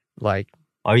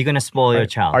 are you going to spoil your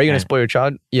child? Are you going to spoil your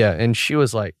child? Yeah. And she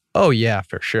was like, oh yeah,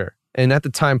 for sure. And at the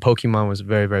time, Pokemon was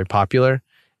very, very popular.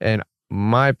 And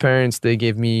my parents, they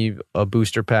gave me a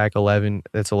booster pack, 11.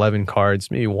 That's 11 cards,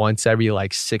 maybe once every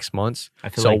like 6 months. I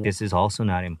feel like this is also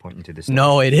not important to this story.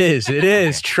 No, it is. It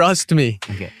is. Okay. Trust me.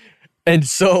 Okay. And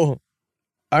so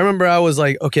I remember I was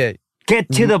like, okay. Get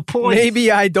to the point.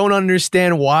 Maybe I don't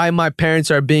understand why my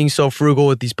parents are being so frugal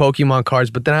with these Pokemon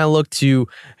cards. But then I look to,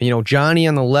 Johnny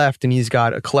on the left and he's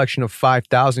got a collection of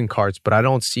 5,000 cards. But I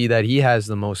don't see that he has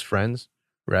the most friends,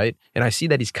 right? And I see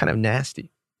that he's kind of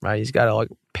nasty, right? He's got like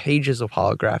pages of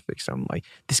holographics. I'm like,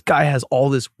 this guy has all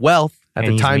this wealth. At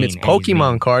the time, it's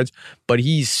Pokemon cards. But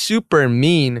he's super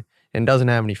mean and doesn't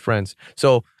have any friends.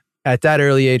 So at that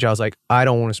early age, I was like, I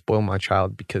don't want to spoil my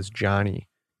child because Johnny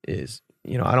is...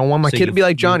 I don't want my kid to be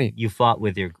like Johnny. You fought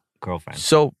with your girlfriend.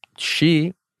 So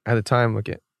she, at the time,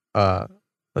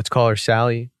 let's call her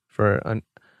Sally for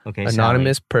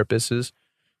anonymous purposes.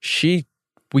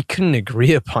 We couldn't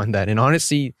agree upon that. And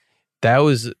honestly, that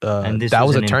was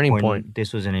a turning point.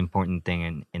 This was an important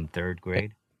thing in 3rd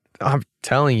grade. I'm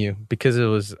telling you, because it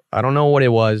was, I don't know what it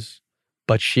was,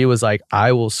 but she was like,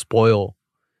 I will spoil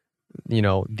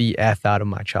the F out of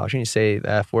my child. She didn't say the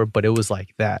F word, but it was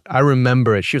like that. I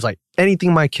remember it. She was like,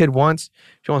 anything my kid wants,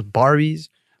 she wants Barbies,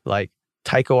 like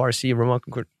Tyco RC, remote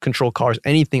control cars,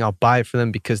 anything, I'll buy it for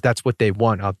them because that's what they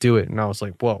want. I'll do it. And I was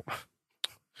like, whoa,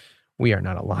 we are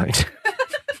not aligned.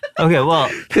 Okay, well.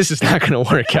 This is not going to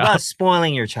work out. About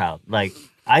spoiling your child. Like,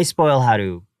 I spoil how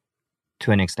to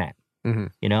an extent.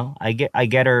 Mm-hmm. I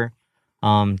get her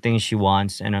things she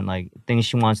wants, and like things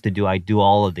she wants to do, I do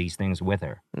all of these things with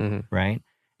her, right?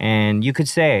 And you could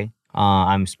say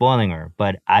I'm spoiling her,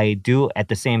 but I do at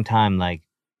the same time like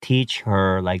teach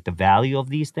her like the value of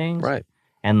these things, right?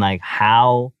 And like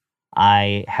how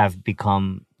I have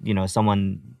become,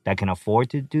 someone that can afford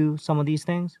to do some of these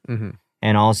things,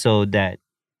 and also that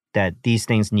these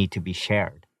things need to be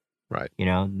shared, right?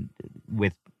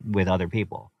 With other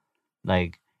people,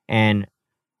 like and.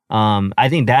 I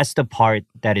think that's the part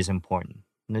that is important.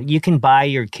 You can buy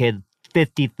your kid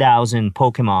 50,000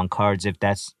 Pokemon cards if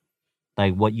that's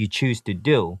like what you choose to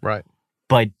do. Right.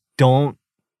 But don't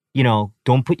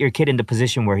put your kid in the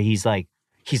position where he's like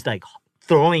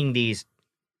throwing these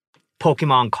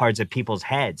Pokemon cards at people's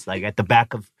heads, like at the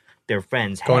back of their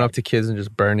friends' head. Going up to kids and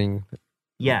just burning.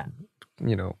 Yeah.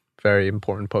 Very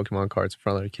important Pokemon cards in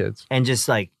front of their kids. And just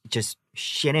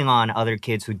shitting on other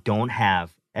kids who don't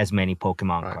have as many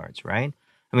Pokemon cards, right?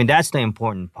 I mean, that's the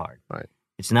important part. Right.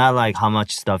 It's not like how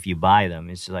much stuff you buy them.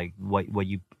 It's like what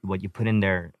you put in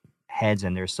their heads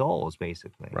and their souls,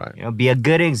 basically. Right. Be a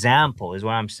good example is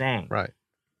what I'm saying. Right.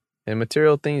 And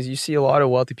material things, you see a lot of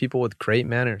wealthy people with great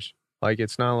manners. Like,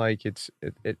 it's not like it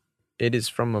is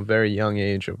from a very young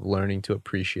age of learning to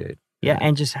appreciate. Yeah,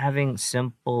 and just having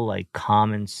simple, like,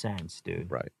 common sense,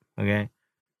 dude. Right. Okay?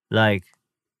 Like,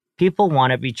 people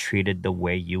want to be treated the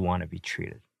way you want to be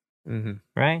treated,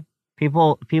 right?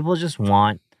 People just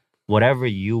want whatever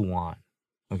you want,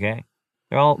 okay?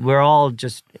 We're all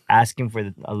just asking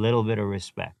for a little bit of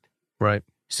respect, right?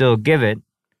 So give it,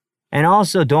 and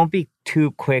also don't be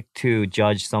too quick to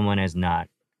judge someone as not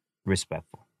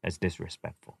respectful, as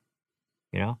disrespectful.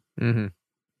 You know? Mm-hmm.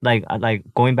 Like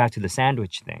going back to the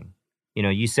sandwich thing. You know,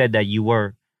 you said that you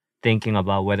were thinking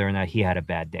about whether or not he had a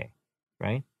bad day,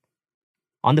 right?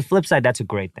 On the flip side, that's a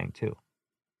great thing too.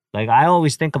 Like I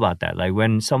always think about that. Like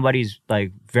when somebody's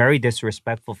like very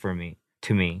disrespectful to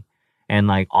me, and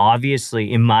like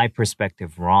obviously in my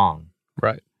perspective wrong,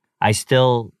 Right. I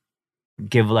still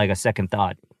give like a second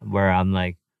thought where I'm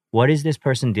like, what is this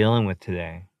person dealing with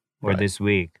today or Right. this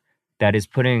week that is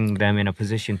putting them in a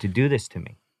position to do this to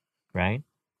me, right?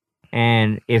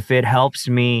 And if it helps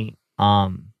me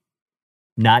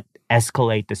not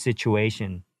escalate the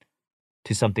situation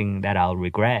to something that I'll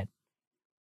regret,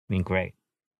 I mean, great.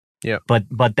 Yeah.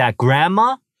 But that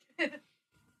grandma,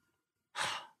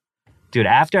 dude,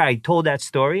 after I told that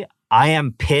story, I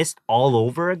am pissed all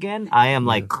over again. I am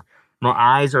like, my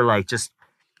eyes are like just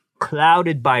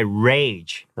clouded by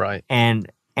rage Right.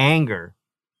 and anger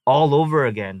all over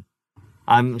again.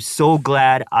 I'm so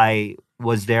glad I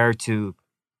was there to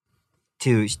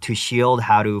shield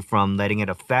Haru from letting it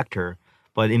affect her.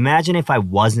 But imagine if I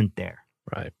wasn't there.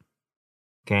 Right.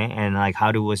 Okay. And like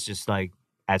Haru was just like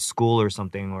at school or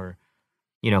something, or,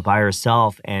 you know, by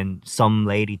herself, and some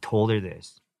lady told her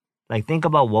this. Like, think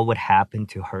about what would happen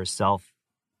to her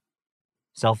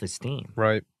self-esteem.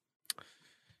 Right.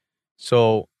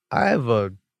 So I have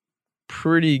a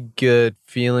pretty good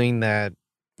feeling that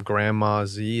Grandma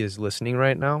Z is listening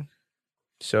right now.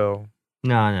 So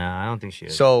No, I don't think she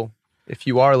is. So if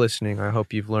you are listening, I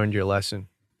hope you've learned your lesson.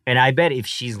 And I bet if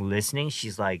she's listening,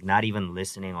 she's like not even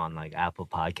listening on like Apple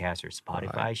Podcasts or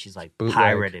Spotify. Right. She's like Bootleg.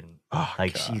 pirating. Oh,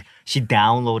 Like God. she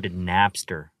downloaded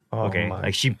Napster. Oh, Okay. my.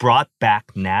 Like she brought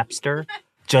back Napster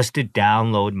just to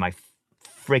download my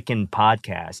freaking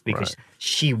podcast because Right.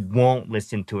 she won't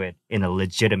listen to it in a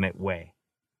legitimate way.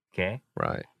 Okay?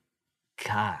 Right.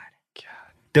 God.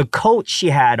 The coat she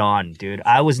had on, dude.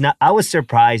 I was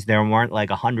surprised there weren't like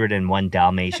 101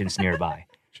 Dalmatians nearby.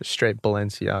 Just straight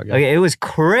Balenciaga. Okay, it was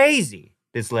crazy,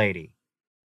 this lady.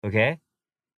 Okay?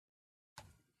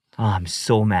 Oh, I'm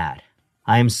so mad.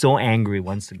 I am so angry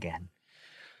once again.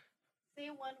 Say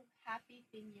one happy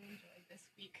thing you enjoyed this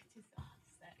week to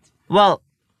offset. Well,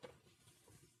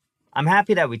 I'm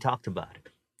happy that we talked about it.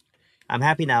 I'm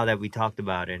happy now that we talked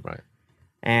about it. Right.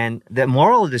 And the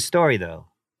moral of the story, though,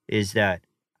 is that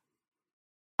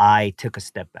I took a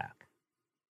step back.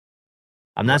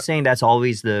 I'm not saying that's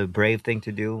always the brave thing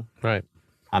to do. Right.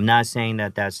 I'm not saying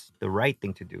that that's the right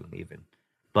thing to do, even.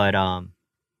 But,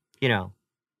 you know,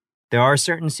 there are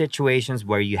certain situations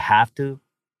where you have to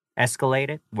escalate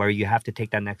it, where you have to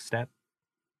take that next step,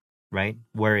 right?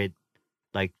 Where it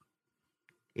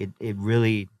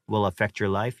really will affect your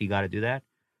life. You got to do that.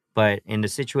 But in the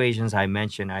situations I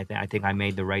mentioned, I think I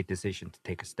made the right decision to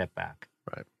take a step back.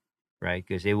 Right. Right?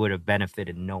 Because it would have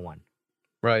benefited no one.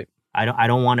 Right. I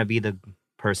don't want to be the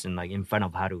person like in front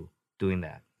of Haru doing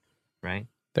that. Right?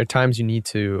 There are times you need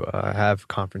to have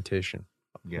confrontation.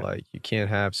 Yeah. Like you can't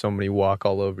have somebody walk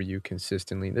all over you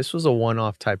consistently. This was a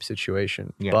one-off type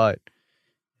situation. Yeah. But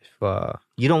if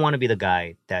You don't want to be the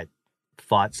guy that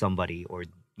fought somebody or,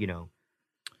 you know,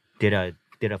 did a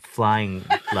flying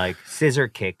like scissor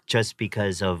kick just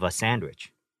because of a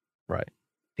sandwich. Right.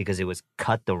 Because it was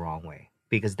cut the wrong way.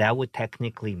 Because that would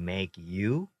technically make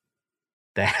you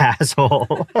the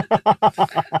asshole.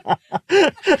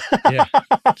 Yeah.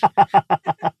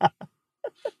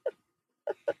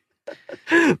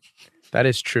 That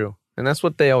is true. And that's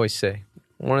what they always say.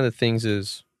 One of the things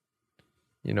is,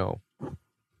 you know,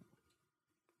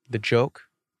 the joke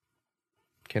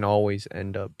can always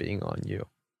end up being on you.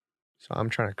 So I'm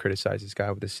trying to criticize this guy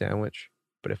with a sandwich,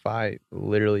 but if I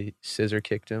literally scissor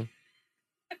kicked him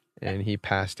and he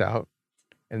passed out,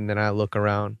 and then I look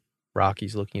around,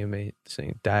 Rocky's looking at me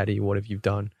saying, "Daddy, what have you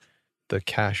done?" The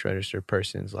cash register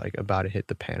person's like about to hit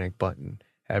the panic button.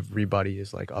 Everybody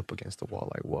is like up against the wall,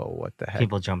 like, whoa, what the heck?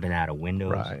 People jumping out of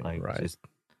windows. Right, like right. just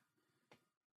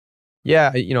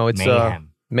Yeah, you know, it's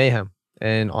mayhem. mayhem.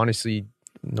 And honestly,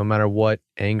 no matter what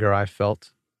anger I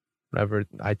felt, whatever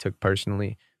I took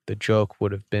personally, the joke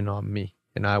would have been on me,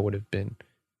 and I would have been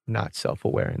not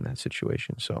self-aware in that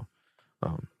situation. So,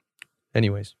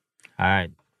 anyways. All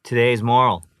right. Today's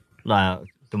moral. The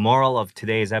moral of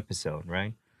today's episode,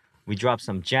 right? We dropped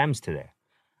some gems today.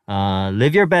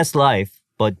 Live your best life,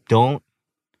 but don't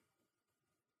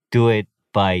do it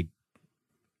by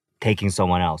taking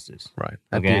someone else's. Right.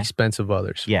 At the Okay. expense of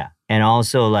others. Yeah. And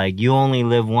also, like, you only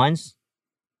live once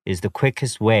is the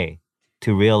quickest way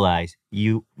to realize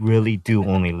you really do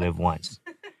only live once.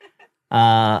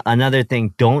 Another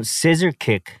thing, don't scissor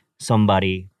kick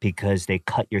somebody because they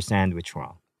cut your sandwich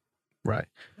wrong. Right.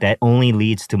 That only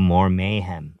leads to more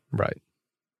mayhem. Right.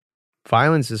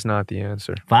 Violence is not the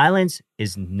answer. Violence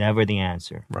is never the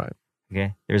answer. Right.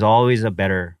 Okay? There's always a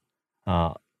better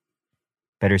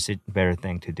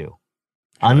thing to do.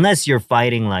 Unless you're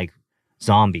fighting like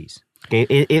zombies.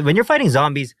 Okay? When you're fighting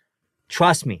zombies,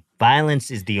 trust me, violence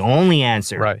is the only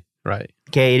answer. Right. Right.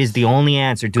 Okay, it is the only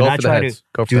answer. Do not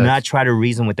try to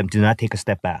reason with them. Do not take a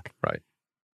step back. Right.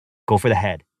 Go for the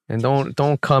head. And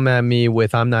don't come at me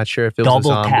with I'm not sure if it was a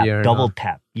zombie or double not.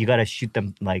 tap. You got to shoot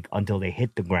them like until they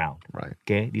hit the ground. Right.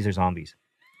 Okay? These are zombies.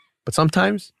 But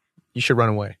sometimes you should run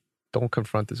away. Don't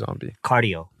confront the zombie.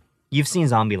 Cardio. You've seen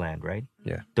Zombieland, right?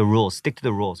 Yeah. The rules. Stick to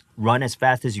the rules. Run as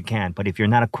fast as you can. But if you're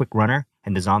not a quick runner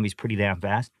and the zombie's pretty damn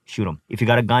fast, shoot them. If you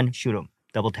got a gun, shoot them.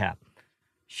 Double tap.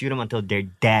 Shoot them until they're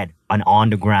dead and on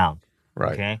the ground.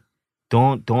 Right. Okay?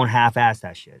 Don't half-ass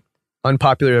that shit.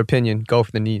 Unpopular opinion, go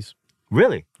for the knees.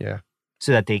 Really? Yeah.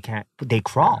 So that they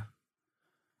crawl.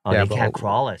 Oh, Yeah, they can't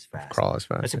crawl as fast. Crawl as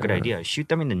fast. That's a good idea. Shoot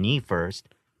them in the knee first.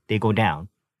 They go down.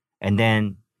 And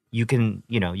then you can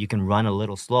run a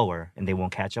little slower and they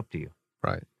won't catch up to you.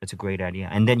 Right. That's a great idea.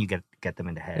 And then you get them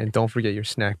in the head. And don't forget your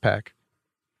snack pack.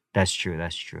 That's true.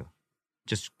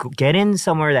 Just get in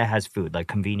somewhere that has food, like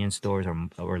convenience stores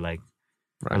or like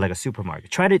a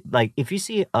supermarket. Try to, like, if you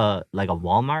see like a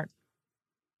Walmart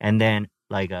and then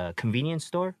like a convenience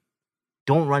store,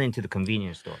 don't run into the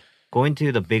convenience store. Go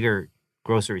into the bigger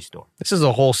grocery store. This is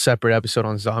a whole separate episode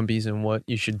on zombies and what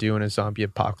you should do in a zombie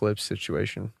apocalypse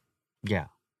situation. Yeah.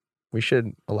 We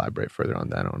should elaborate further on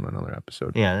that on another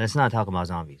episode. Yeah, let's not talk about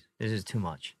zombies. This is too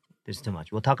much.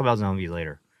 We'll talk about zombies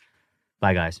later.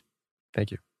 Bye, guys.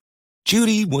 Thank you.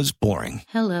 Judy was boring.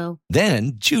 Hello.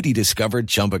 Then Judy discovered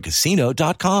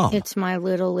ChumbaCasino.com. It's my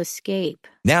little escape.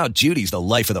 Now Judy's the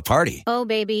life of the party. Oh,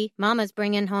 baby, mama's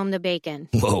bringing home the bacon.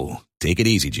 Whoa, take it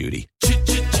easy, Judy.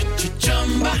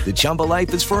 The Chumba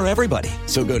life is for everybody.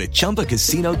 So go to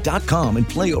ChumbaCasino.com and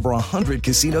play over 100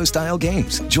 casino-style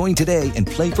games. Join today and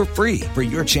play for free for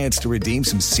your chance to redeem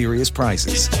some serious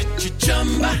prizes.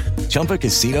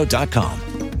 ChumbaCasino.com.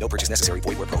 No purchase necessary.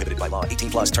 Void where prohibited by law. 18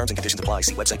 plus terms and conditions apply.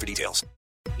 See website for details.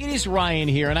 It is Ryan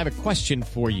here, and I have a question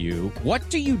for you.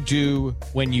 What do you do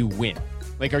when you win?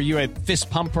 Like, are you a fist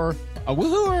pumper, a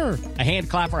woohooer, a hand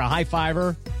clapper, a high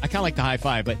fiver? I kind of like the high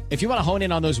five, but if you want to hone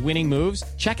in on those winning moves,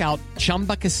 check out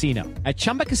Chumba Casino. At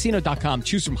ChumbaCasino.com,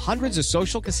 choose from hundreds of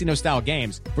social casino-style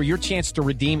games for your chance to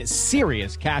redeem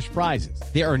serious cash prizes.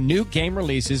 There are new game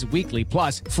releases weekly,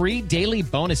 plus free daily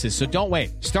bonuses. So don't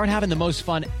wait. Start having the most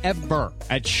fun ever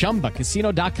at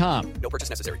ChumbaCasino.com. No purchase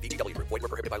necessary. VGW Group. Void where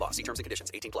prohibited by law. See terms and conditions.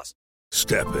 18 plus.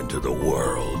 Step into the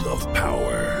world of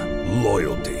power,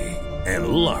 loyalty, and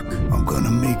luck. I'm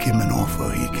gonna make him an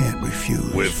offer he can't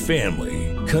refuse. With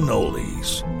family,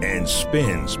 cannolis, and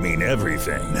spins mean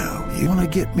everything. Now, you wanna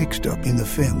get mixed up in the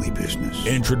family business.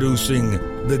 Introducing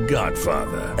The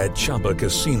Godfather at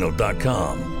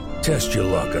ChumbaCasino.com. Test your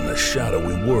luck in the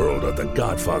shadowy world of The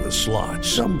Godfather slot.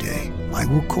 Someday, I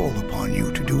will call upon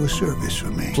you to do a service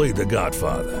for me. Play The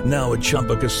Godfather, now at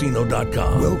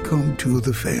ChumbaCasino.com. Welcome to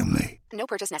the family. No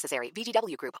purchase necessary.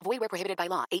 VGW Group. Void where prohibited by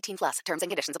law. 18 plus. Terms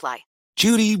and conditions apply.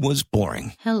 Judy was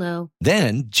boring. Hello.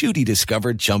 Then Judy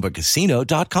discovered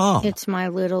ChumbaCasino.com. It's my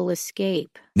little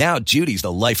escape. Now Judy's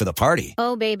the life of the party.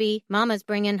 Oh, baby, mama's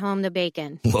bringing home the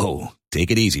bacon. Whoa,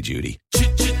 take it easy, Judy.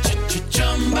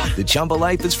 The Chumba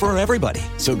life is for everybody.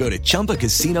 So go to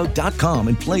ChumbaCasino.com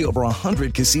and play over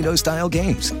 100 casino-style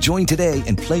games. Join today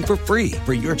and play for free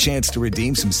for your chance to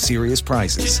redeem some serious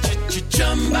prizes.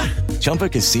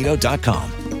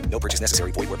 ChumbaCasino.com. No purchase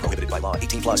necessary. Void where prohibited by law.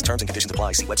 18 plus terms and conditions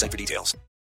apply. See website for details.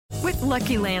 With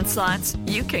Lucky Land Slots,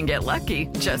 you can get lucky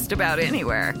just about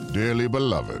anywhere. Dearly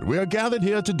beloved, we are gathered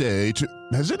here today to...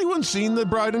 Has anyone seen the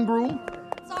bride and groom?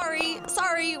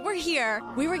 Sorry, we're here.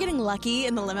 We were getting lucky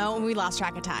in the limo and we lost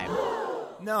track of time.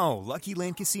 No, Lucky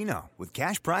Land Casino, with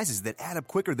cash prizes that add up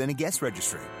quicker than a guest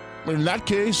registry. In that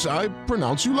case, I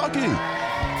pronounce you lucky.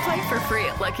 Play for free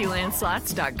at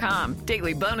LuckyLandSlots.com.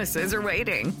 Daily bonuses are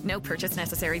waiting. No purchase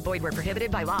necessary. Void where prohibited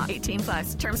by law. 18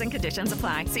 plus. Terms and conditions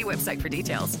apply. See website for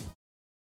details.